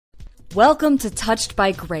Welcome to Touched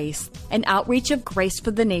by Grace, an outreach of Grace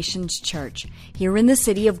for the Nations Church, here in the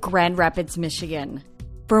city of Grand Rapids, Michigan.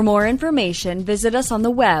 For more information, visit us on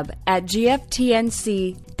the web at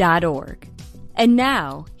gftnc.org. And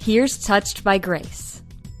now, here's Touched by Grace.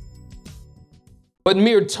 But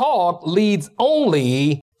mere talk leads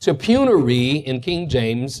only to penury in King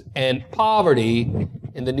James and poverty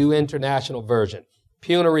in the New International Version.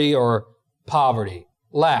 Penury or poverty,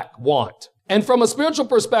 lack, want. And from a spiritual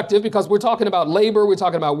perspective, because we're talking about labor, we're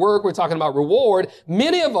talking about work, we're talking about reward,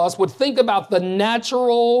 many of us would think about the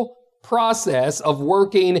natural process of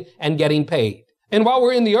working and getting paid. And while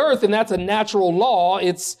we're in the earth, and that's a natural law,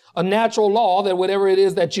 it's a natural law that whatever it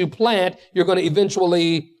is that you plant, you're going to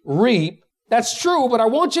eventually reap. That's true, but I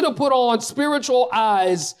want you to put on spiritual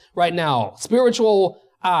eyes right now, spiritual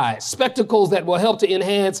eyes, spectacles that will help to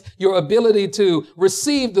enhance your ability to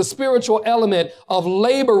receive the spiritual element of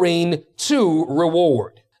laboring to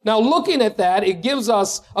reward. Now, looking at that, it gives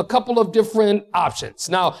us a couple of different options.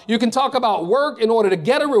 Now, you can talk about work in order to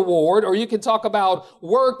get a reward, or you can talk about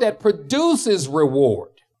work that produces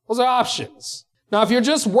reward. Those are options. Now, if you're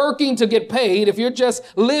just working to get paid, if you're just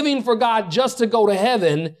living for God just to go to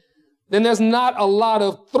heaven, then there's not a lot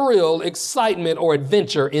of thrill, excitement, or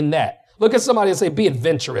adventure in that. Look at somebody and say, be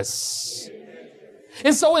adventurous.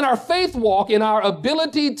 And so in our faith walk, in our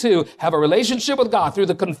ability to have a relationship with God through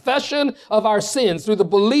the confession of our sins, through the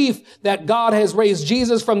belief that God has raised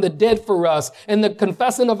Jesus from the dead for us, and the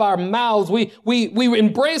confessing of our mouths, we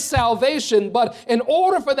embrace salvation. But in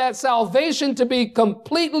order for that salvation to be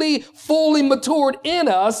completely, fully matured in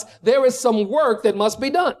us, there is some work that must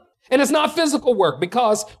be done. And it's not physical work,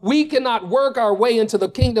 because we cannot work our way into the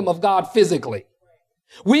kingdom of God physically.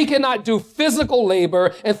 We cannot do physical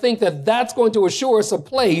labor and think that that's going to assure us a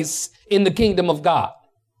place in the kingdom of God.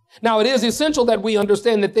 Now, it is essential that we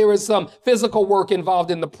understand that there is some physical work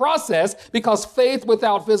involved in the process, because faith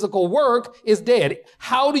without physical work is dead.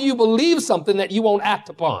 How do you believe something that you won't act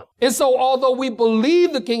upon? And so, although we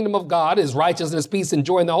believe the kingdom of God is righteousness, peace, and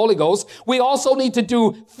joy in the Holy Ghost, we also need to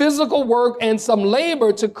do physical work and some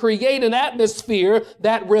labor to create an atmosphere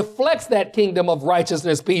that reflects that kingdom of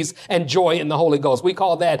righteousness, peace, and joy in the Holy Ghost. We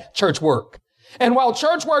call that church work. And while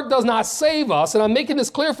church work does not save us, and I'm making this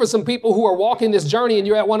clear for some people who are walking this journey and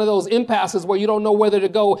you're at one of those impasses where you don't know whether to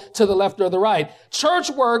go to the left or the right, church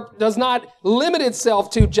work does not limit itself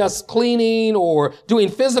to just cleaning or doing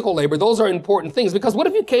physical labor. Those are important things, because what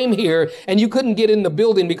if you came here and you couldn't get in the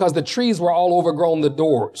building because the trees were all overgrown the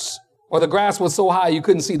doors, or the grass was so high you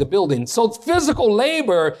couldn't see the building? So physical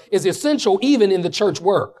labor is essential even in the church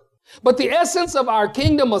work. But the essence of our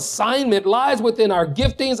kingdom assignment lies within our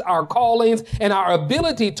giftings, our callings, and our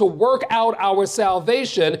ability to work out our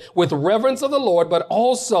salvation with reverence of the Lord, but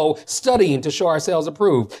also studying to show ourselves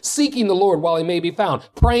approved, seeking the Lord while he may be found,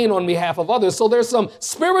 praying on behalf of others. So there's some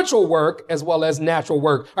spiritual work as well as natural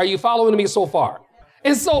work. Are you following me so far?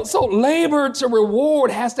 And so labor to reward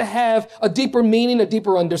has to have a deeper meaning, a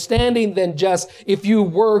deeper understanding than just if you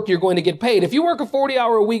work, you're going to get paid. If you work a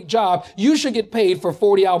 40-hour-a-week job, you should get paid for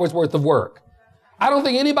 40 hours worth of work. I don't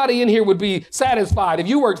think anybody in here would be satisfied if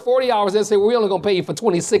you worked 40 hours and say, well, we're only going to pay you for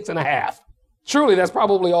 26 and a half. Truly, that's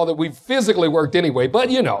probably all that we've physically worked anyway, but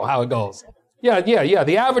you know how it goes. Yeah.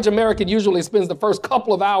 The average American usually spends the first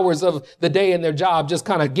couple of hours of the day in their job just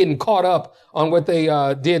kind of getting caught up on what they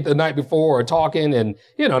did the night before, or talking and,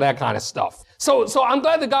 that kind of stuff. So I'm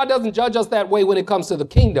glad that God doesn't judge us that way when it comes to the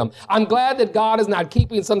kingdom. I'm glad that God is not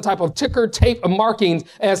keeping some type of ticker tape of markings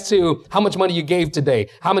as to how much money you gave today.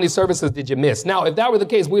 How many services did you miss? Now, if that were the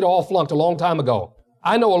case, we'd all flunked a long time ago.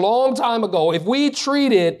 I know a long time ago, if we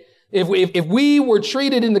were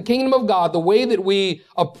treated in the kingdom of God the way that we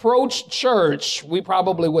approach church, we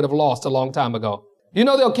probably would have lost a long time ago.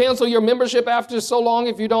 They'll cancel your membership after so long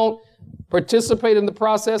if you don't participate in the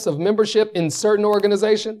process of membership in certain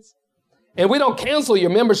organizations. And we don't cancel your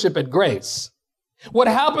membership at Grace. What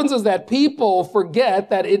happens is that people forget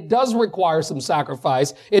that it does require some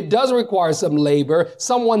sacrifice. It does require some labor.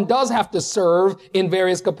 Someone does have to serve in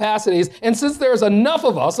various capacities. And since there's enough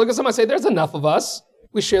of us, look at somebody say, there's enough of us.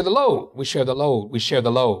 We share the load. We share the load. We share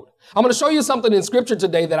the load. I'm going to show you something in scripture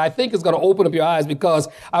today that I think is going to open up your eyes, because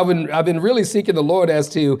I've been really seeking the Lord as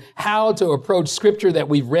to how to approach scripture that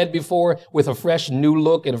we've read before with a fresh new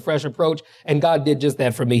look and a fresh approach. And God did just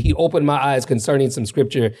that for me. He opened my eyes concerning some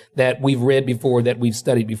scripture that we've read before, that we've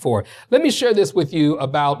studied before. Let me share this with you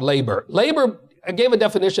about labor. Labor, I gave a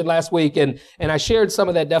definition last week, and I shared some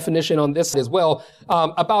of that definition on this as well,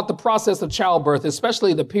 about the process of childbirth,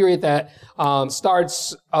 especially the period that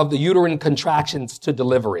starts of the uterine contractions to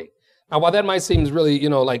delivery. Now, while that might seem really,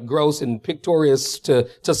 like gross and pictorial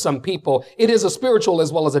to some people, it is a spiritual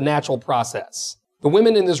as well as a natural process. The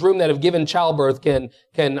women in this room that have given childbirth can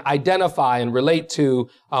identify and relate to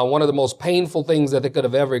one of the most painful things that they could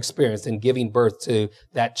have ever experienced in giving birth to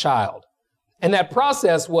that child. And that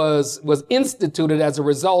process was instituted as a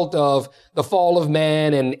result of the fall of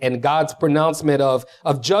man and God's pronouncement of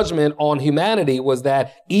judgment on humanity was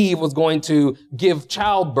that Eve was going to give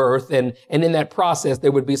childbirth and in that process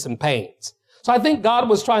there would be some pains. So I think God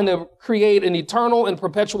was trying to create an eternal and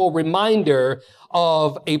perpetual reminder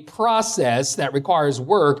of a process that requires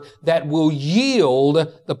work that will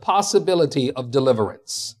yield the possibility of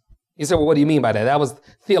deliverance. You say, well, what do you mean by that? That was a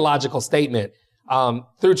theological statement.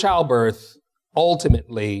 Through childbirth,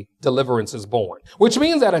 ultimately, deliverance is born, which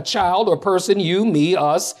means that a child or person, you, me,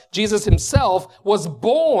 us, Jesus himself was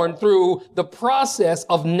born through the process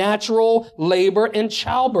of natural labor and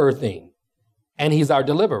childbirthing. And he's our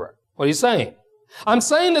deliverer. What are you saying? I'm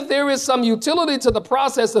saying that there is some utility to the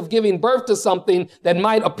process of giving birth to something that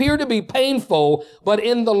might appear to be painful, but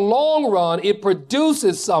in the long run, it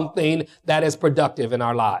produces something that is productive in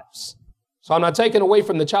our lives. So I'm not taking away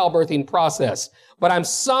from the childbirthing process, but I'm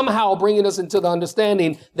somehow bringing us into the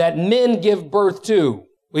understanding that men give birth to.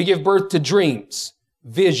 We give birth to dreams,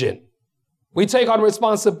 vision. We take on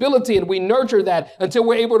responsibility and we nurture that until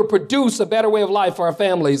we're able to produce a better way of life for our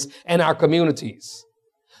families and our communities.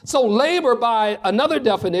 So labor, by another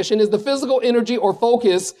definition, is the physical energy or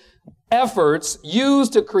focus efforts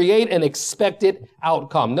used to create an expected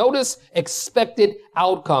outcome. Notice expected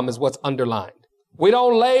outcome is what's underlined. We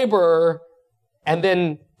don't labor and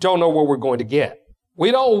then don't know what we're going to get. We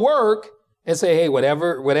don't work and say, hey,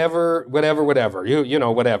 whatever.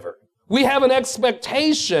 We have an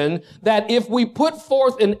expectation that if we put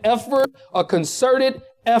forth an effort, a concerted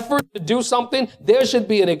effort to do something, there should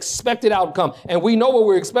be an expected outcome. And we know what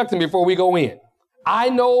we're expecting before we go in. I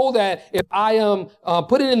know that if I am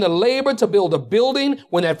putting in the labor to build a building,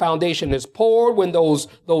 when that foundation is poured, when those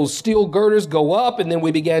steel girders go up, and then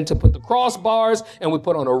we begin to put the crossbars, and we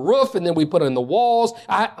put on a roof, and then we put on the walls,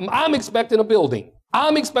 I'm expecting a building.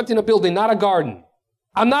 I'm expecting a building, not a garden.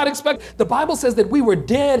 I'm not expecting. The Bible says that we were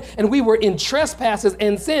dead and we were in trespasses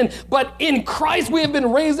and sin, but in Christ we have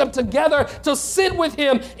been raised up together to sit with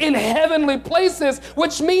him in heavenly places,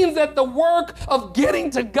 which means that the work of getting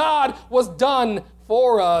to God was done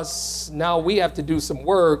for us. Now we have to do some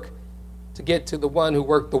work to get to the one who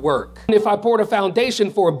worked the work. And if I poured a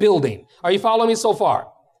foundation for a building, are you following me so far?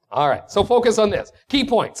 All right, so focus on this. Key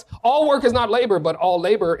points. All work is not labor, but all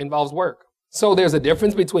labor involves work. So there's a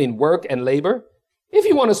difference between work and labor. If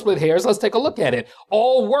you want to split hairs, let's take a look at it.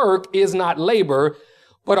 All work is not labor,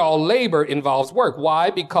 but all labor involves work. Why?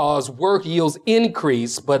 Because work yields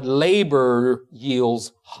increase, but labor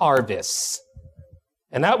yields harvest.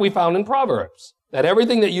 And that we found in Proverbs, that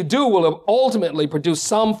everything that you do will ultimately produce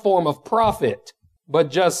some form of profit, but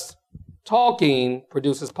just talking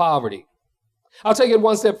produces poverty. I'll take it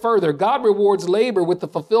one step further. God rewards labor with the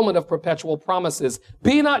fulfillment of perpetual promises.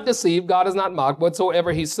 Be not deceived. God is not mocked. Whatsoever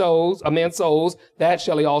a man sows, that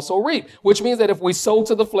shall he also reap. Which means that if we sow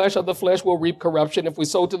to the flesh, of the flesh will reap corruption. If we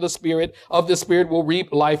sow to the spirit, of the spirit will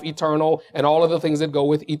reap life eternal and all of the things that go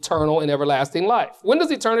with eternal and everlasting life. When does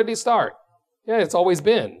eternity start? Yeah, it's always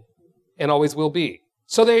been and always will be.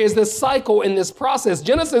 So there is this cycle in this process.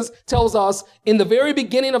 Genesis tells us in the very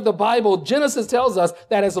beginning of the Bible, Genesis tells us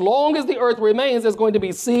that as long as the earth remains, there's going to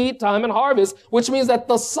be seed, time, and harvest, which means that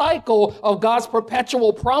the cycle of God's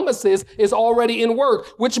perpetual promises is already in work,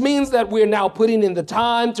 which means that we're now putting in the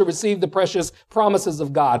time to receive the precious promises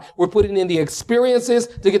of God. We're putting in the experiences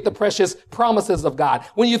to get the precious promises of God.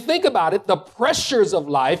 When you think about it, the pressures of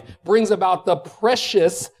life brings about the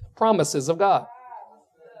precious promises of God.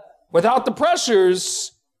 Without the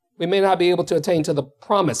pressures, we may not be able to attain to the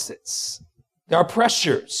promises. There are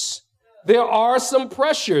pressures. There are some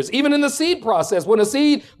pressures. Even in the seed process, when a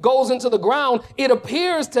seed goes into the ground, it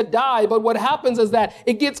appears to die, but what happens is that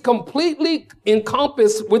it gets completely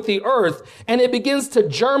encompassed with the earth and it begins to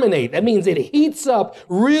germinate. That means it heats up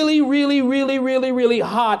really, really, really, really, really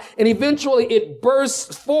hot, and eventually it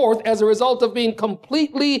bursts forth as a result of being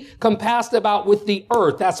completely compassed about with the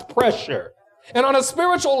earth. That's pressure. And on a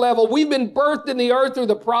spiritual level, we've been birthed in the earth through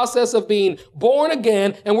the process of being born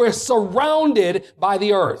again, and we're surrounded by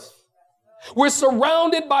the earth. We're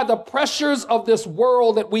surrounded by the pressures of this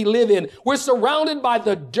world that we live in. We're surrounded by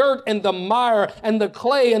the dirt and the mire and the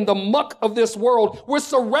clay and the muck of this world. We're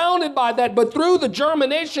surrounded by that, but through the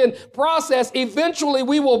germination process, eventually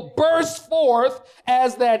we will burst forth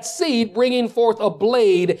as that seed, bringing forth a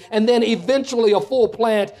blade and then eventually a full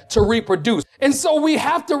plant to reproduce. And so we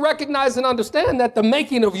have to recognize and understand that the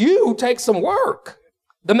making of you takes some work.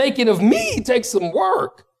 The making of me takes some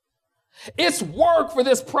work. It's work for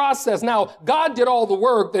this process. Now, God did all the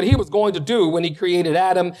work that he was going to do when he created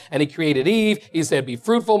Adam and he created Eve. He said, be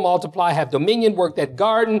fruitful, multiply, have dominion, work that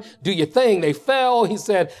garden, do your thing. They fell. He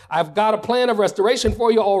said, I've got a plan of restoration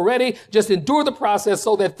for you already. Just endure the process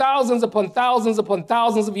so that thousands upon thousands upon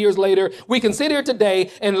thousands of years later, we can sit here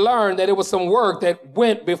today and learn that it was some work that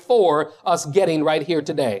went before us getting right here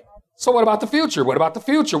today. So what about the future? What about the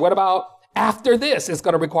future? What about after this? It's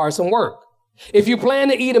going to require some work. If you plan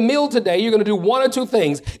to eat a meal today, you're going to do one or two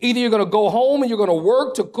things. Either you're going to go home and you're going to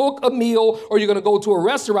work to cook a meal, or you're going to go to a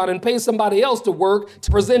restaurant and pay somebody else to work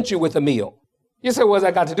to present you with a meal. You say, what's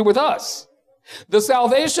that got to do with us? The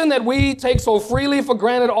salvation that we take so freely for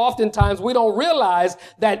granted, oftentimes we don't realize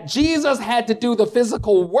that Jesus had to do the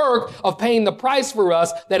physical work of paying the price for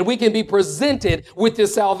us that we can be presented with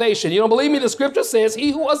this salvation. You don't believe me? The scripture says,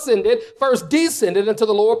 he who ascended first descended into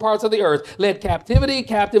the lower parts of the earth, led captivity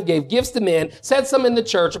captive, gave gifts to men, set some in the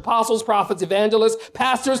church, apostles, prophets, evangelists,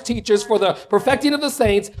 pastors, teachers, for the perfecting of the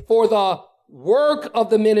saints, for the work of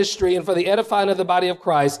the ministry and for the edifying of the body of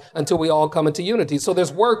Christ until we all come into unity. So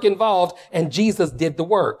there's work involved, and Jesus did the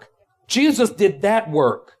work. Jesus did that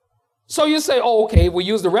work. So you say, oh, okay, we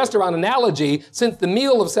use the restaurant analogy. Since the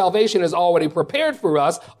meal of salvation is already prepared for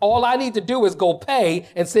us, all I need to do is go pay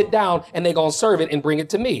and sit down, and they're going to serve it and bring it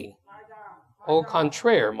to me. Au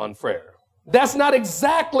contraire, mon frère. That's not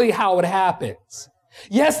exactly how it happens.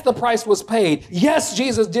 Yes, the price was paid. Yes,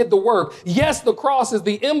 Jesus did the work. Yes, the cross is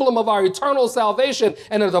the emblem of our eternal salvation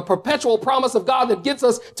and of the perpetual promise of God that gets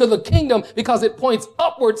us to the kingdom, because it points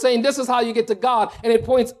upward saying this is how you get to God. And it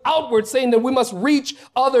points outward saying that we must reach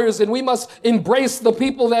others and we must embrace the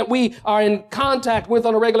people that we are in contact with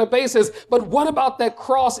on a regular basis. But what about that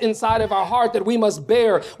cross inside of our heart that we must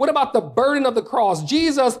bear? What about the burden of the cross?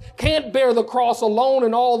 Jesus can't bear the cross alone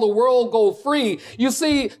and all the world go free. You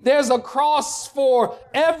see, there's a cross for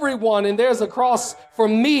everyone, and there's a cross for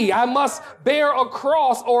me. I must bear a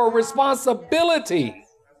cross or a responsibility.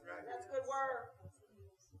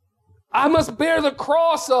 I must bear the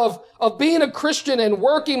cross of being a Christian and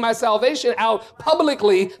working my salvation out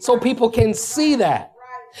publicly so people can see that.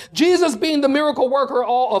 Jesus being the miracle worker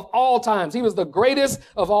of all times. He was the greatest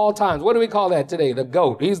of all times. What do we call that today? The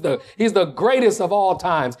GOAT. He's the greatest of all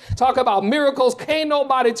times. Talk about miracles. Can't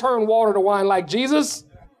nobody turn water to wine like Jesus.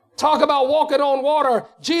 Talk about walking on water.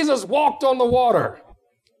 Jesus walked on the water.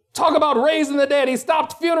 Talk about raising the dead. He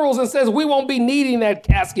stopped funerals and says, we won't be needing that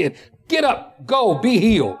casket. Get up, go, be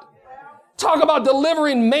healed. Talk about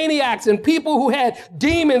delivering maniacs and people who had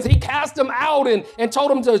demons. He cast them out and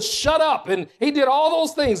told them to shut up. And he did all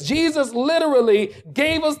those things. Jesus literally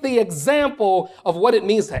gave us the example of what it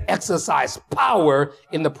means to exercise power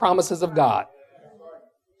in the promises of God.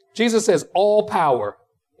 Jesus says, all power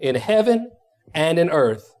in heaven and in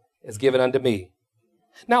earth is given unto me.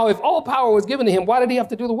 Now, if all power was given to him, why did he have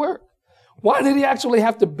to do the work? Why did he actually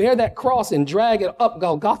have to bear that cross and drag it up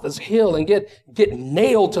Golgotha's hill and get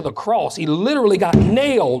nailed to the cross? He literally got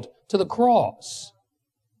nailed to the cross.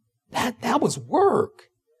 That was work.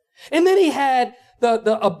 And then he had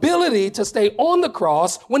the ability to stay on the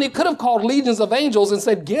cross when he could have called legions of angels and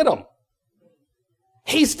said, get him.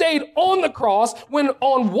 He stayed on the cross when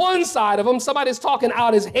on one side of him, somebody's talking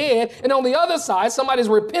out his head, and on the other side, somebody's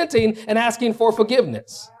repenting and asking for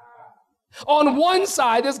forgiveness. On one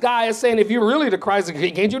side, this guy is saying, if you're really the Christ,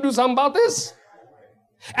 can't you do something about this?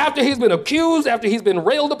 After he's been accused, after he's been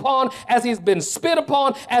railed upon, as he's been spit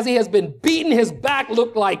upon, as he has been beaten, his back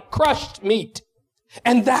looked like crushed meat.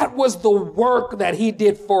 And that was the work that he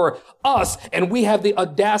did for us. And we have the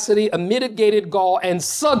audacity, a mitigated gall, and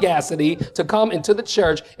sagacity to come into the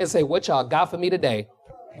church and say, what y'all got for me today?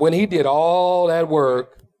 When he did all that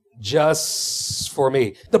work just for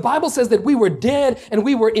me. The Bible says that we were dead and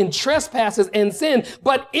we were in trespasses and sin,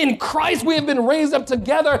 but in Christ we have been raised up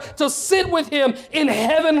together to sit with him in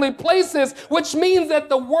heavenly places, which means that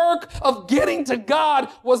the work of getting to God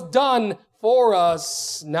was done for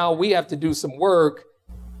us. Now we have to do some work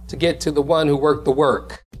to get to the one who worked the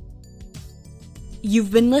work.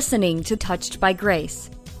 You've been listening to Touched by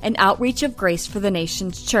Grace, an outreach of Grace for the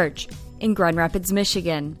Nations Church in Grand Rapids,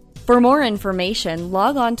 Michigan. For more information,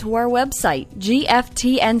 log on to our website,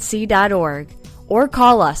 gftnc.org, or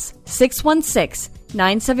call us 616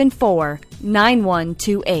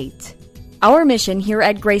 974-9128. Our mission here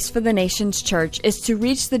at Grace for the Nations Church is to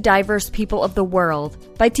reach the diverse people of the world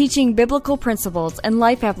by teaching biblical principles and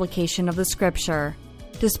life application of the Scripture.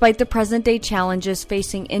 Despite the present-day challenges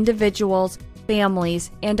facing individuals, families,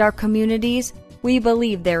 and our communities, we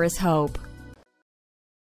believe there is hope.